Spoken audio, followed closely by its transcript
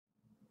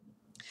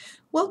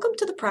Welcome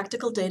to the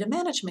Practical Data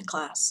Management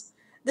class.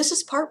 This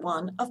is part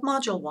 1 of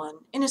Module 1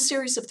 in a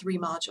series of 3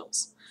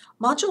 modules.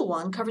 Module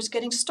 1 covers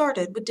getting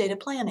started with data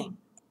planning.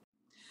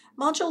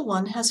 Module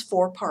 1 has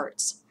 4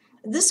 parts.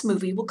 This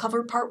movie will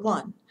cover part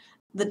 1,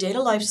 the data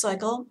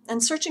lifecycle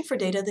and searching for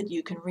data that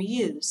you can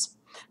reuse.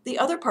 The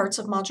other parts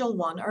of Module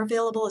 1 are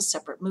available as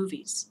separate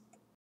movies.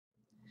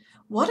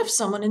 What if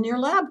someone in your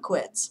lab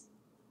quits?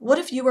 What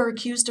if you are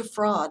accused of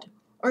fraud,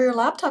 or your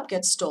laptop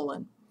gets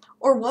stolen?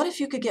 Or what if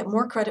you could get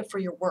more credit for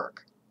your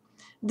work?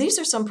 These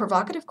are some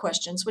provocative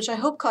questions which I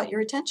hope caught your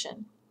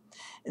attention.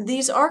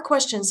 These are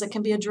questions that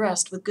can be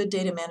addressed with good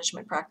data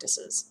management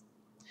practices.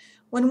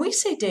 When we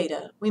say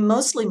data, we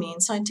mostly mean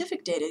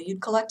scientific data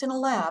you'd collect in a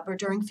lab or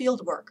during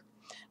field work,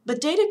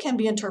 but data can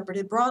be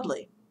interpreted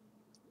broadly.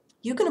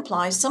 You can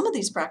apply some of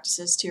these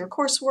practices to your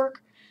coursework,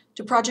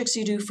 to projects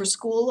you do for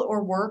school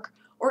or work,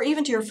 or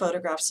even to your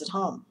photographs at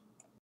home.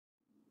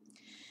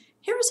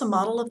 Here is a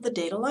model of the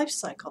data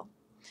lifecycle.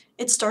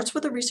 It starts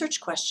with a research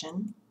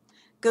question,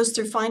 goes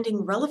through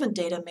finding relevant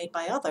data made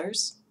by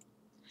others,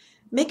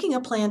 making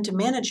a plan to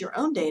manage your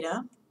own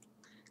data,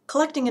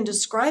 collecting and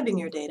describing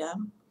your data,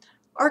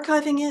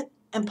 archiving it,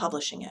 and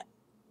publishing it.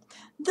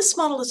 This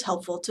model is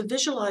helpful to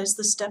visualize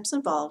the steps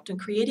involved in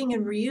creating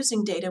and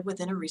reusing data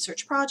within a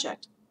research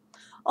project.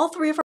 All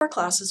 3 of our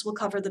classes will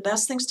cover the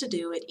best things to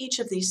do at each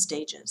of these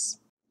stages.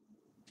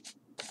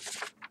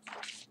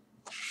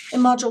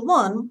 In Module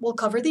 1, we'll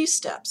cover these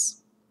steps.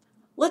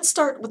 Let's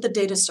start with the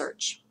data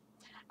search.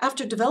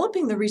 After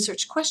developing the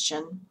research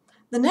question,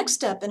 the next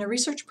step in a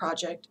research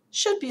project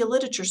should be a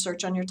literature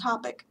search on your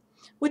topic,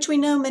 which we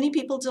know many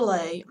people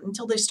delay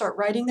until they start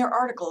writing their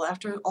article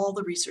after all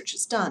the research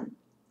is done.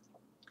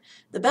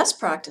 The best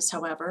practice,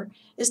 however,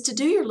 is to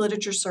do your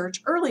literature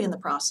search early in the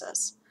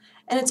process,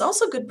 and it's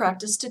also good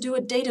practice to do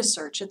a data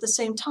search at the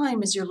same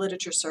time as your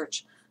literature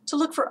search to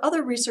look for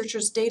other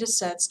researchers' data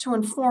sets to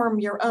inform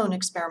your own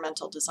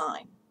experimental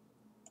design.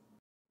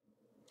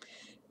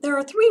 There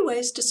are 3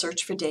 ways to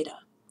search for data.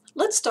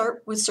 Let's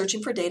start with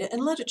searching for data in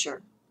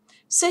literature.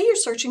 Say you're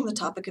searching the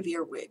topic of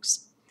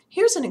earwigs.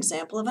 Here's an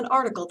example of an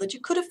article that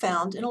you could have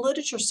found in a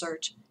literature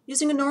search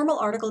using a normal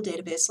article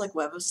database like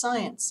Web of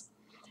Science.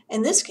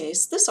 In this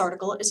case, this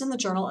article is in the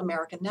journal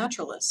American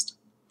Naturalist.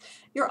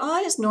 Your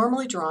eye is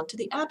normally drawn to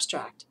the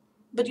abstract,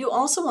 but you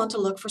also want to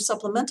look for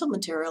supplemental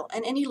material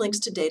and any links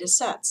to data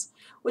sets,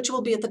 which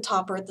will be at the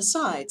top or at the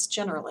sides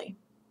generally.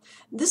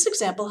 This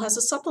example has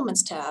a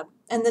Supplements tab,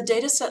 and the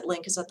dataset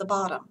link is at the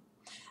bottom.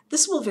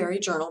 This will vary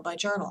journal by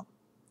journal.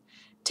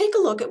 Take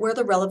a look at where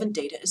the relevant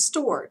data is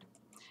stored.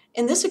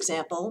 In this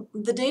example,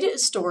 the data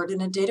is stored in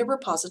a data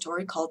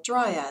repository called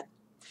Dryad.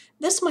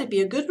 This might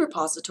be a good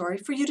repository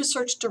for you to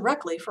search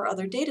directly for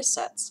other data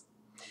sets.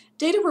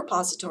 Data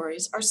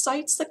repositories are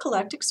sites that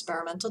collect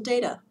experimental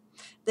data.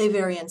 They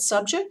vary in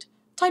subject,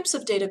 types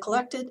of data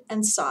collected,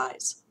 and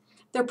size.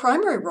 Their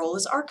primary role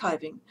is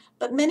archiving,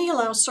 but many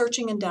allow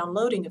searching and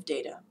downloading of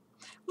data.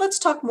 Let's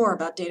talk more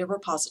about data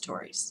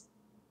repositories.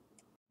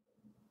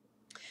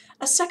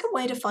 A second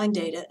way to find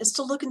data is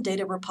to look in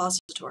data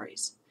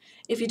repositories.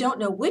 If you don't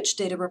know which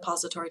data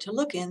repository to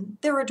look in,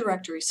 there are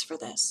directories for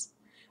this.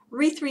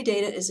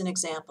 re3data is an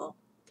example.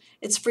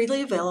 It's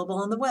freely available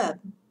on the web.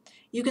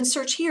 You can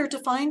search here to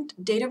find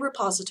data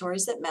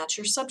repositories that match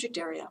your subject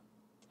area.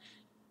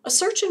 A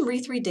search in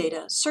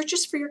re3data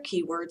searches for your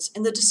keywords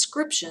in the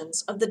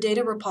descriptions of the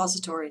data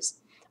repositories,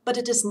 but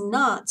it does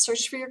not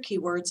search for your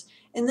keywords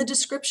in the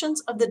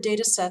descriptions of the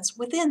data sets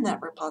within that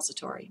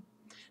repository.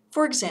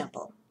 For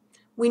example,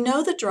 we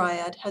know that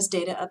Dryad has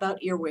data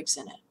about earwigs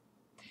in it,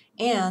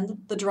 and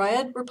the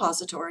Dryad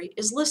repository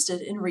is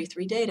listed in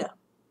re3data.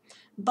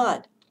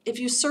 But if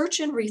you search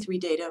in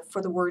re3data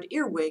for the word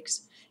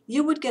earwigs,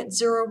 you would get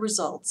 0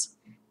 results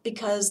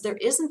because there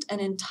isn't an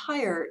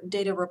entire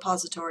data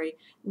repository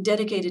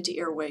dedicated to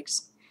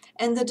earwigs,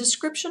 and the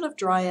description of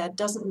Dryad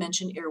doesn't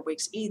mention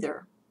earwigs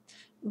either.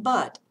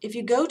 But if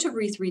you go to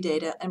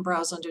re3data and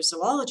browse under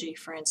zoology,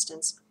 for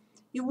instance,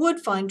 you would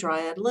find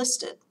Dryad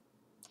listed.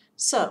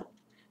 So,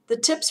 the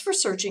tips for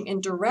searching in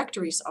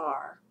directories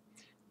are: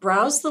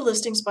 browse the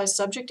listings by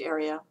subject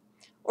area,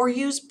 or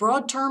use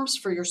broad terms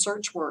for your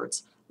search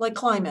words like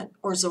climate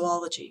or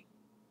zoology.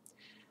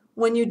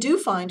 When you do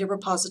find a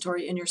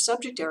repository in your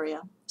subject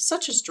area,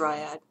 such as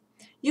Dryad,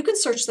 you can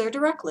search there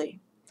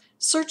directly.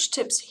 Search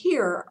tips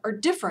here are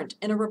different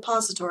in a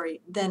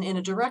repository than in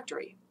a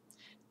directory.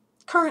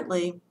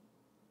 Currently,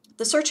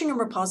 the searching in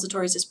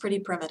repositories is pretty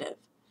primitive.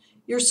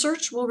 Your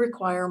search will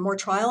require more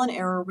trial and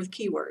error with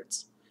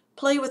keywords.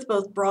 Play with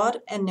both broad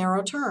and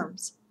narrow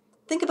terms.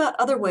 Think about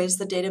other ways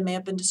the data may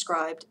have been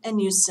described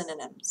and use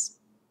synonyms.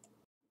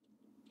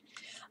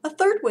 A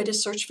third way to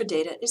search for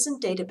data is in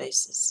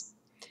databases.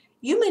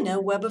 You may know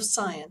Web of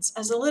Science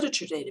as a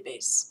literature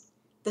database.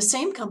 The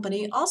same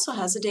company also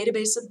has a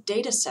database of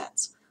data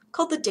sets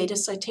called the Data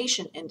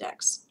Citation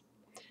Index.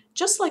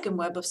 Just like in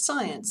Web of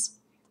Science,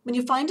 when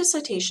you find a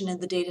citation in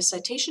the Data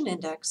Citation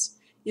Index,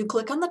 you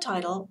click on the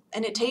title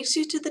and it takes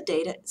you to the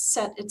data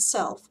set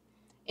itself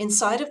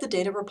inside of the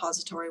data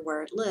repository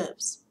where it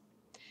lives.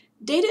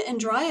 Data in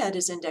Dryad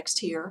is indexed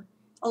here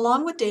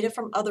along with data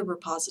from other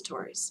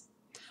repositories.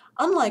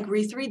 Unlike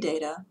re3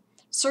 data,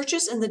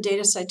 searches in the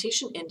Data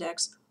Citation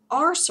Index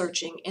are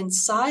searching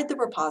inside the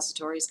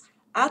repositories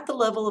at the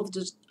level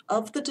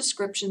of the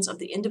descriptions of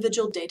the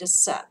individual data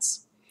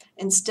sets,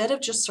 instead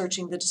of just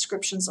searching the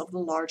descriptions of the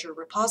larger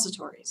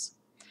repositories.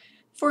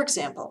 For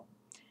example,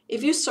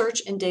 if you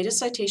search in Data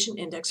Citation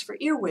Index for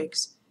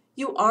earwigs,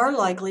 you are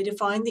likely to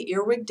find the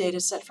earwig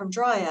dataset from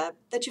Dryad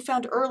that you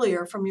found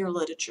earlier from your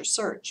literature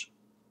search.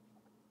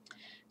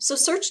 So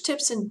search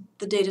tips in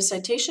the Data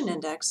Citation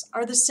Index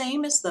are the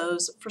same as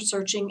those for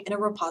searching in a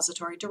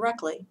repository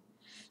directly.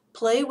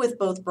 Play with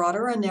both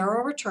broader and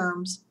narrower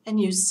terms and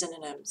use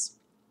synonyms.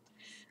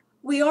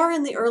 We are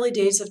in the early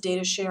days of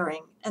data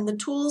sharing, and the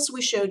tools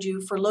we showed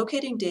you for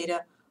locating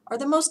data are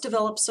the most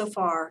developed so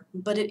far,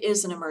 but it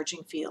is an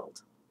emerging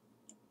field.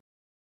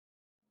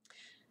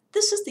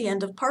 This is the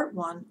end of Part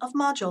 1 of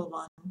Module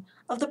 1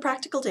 of the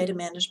Practical Data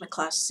Management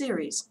class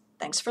series.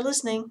 Thanks for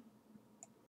listening.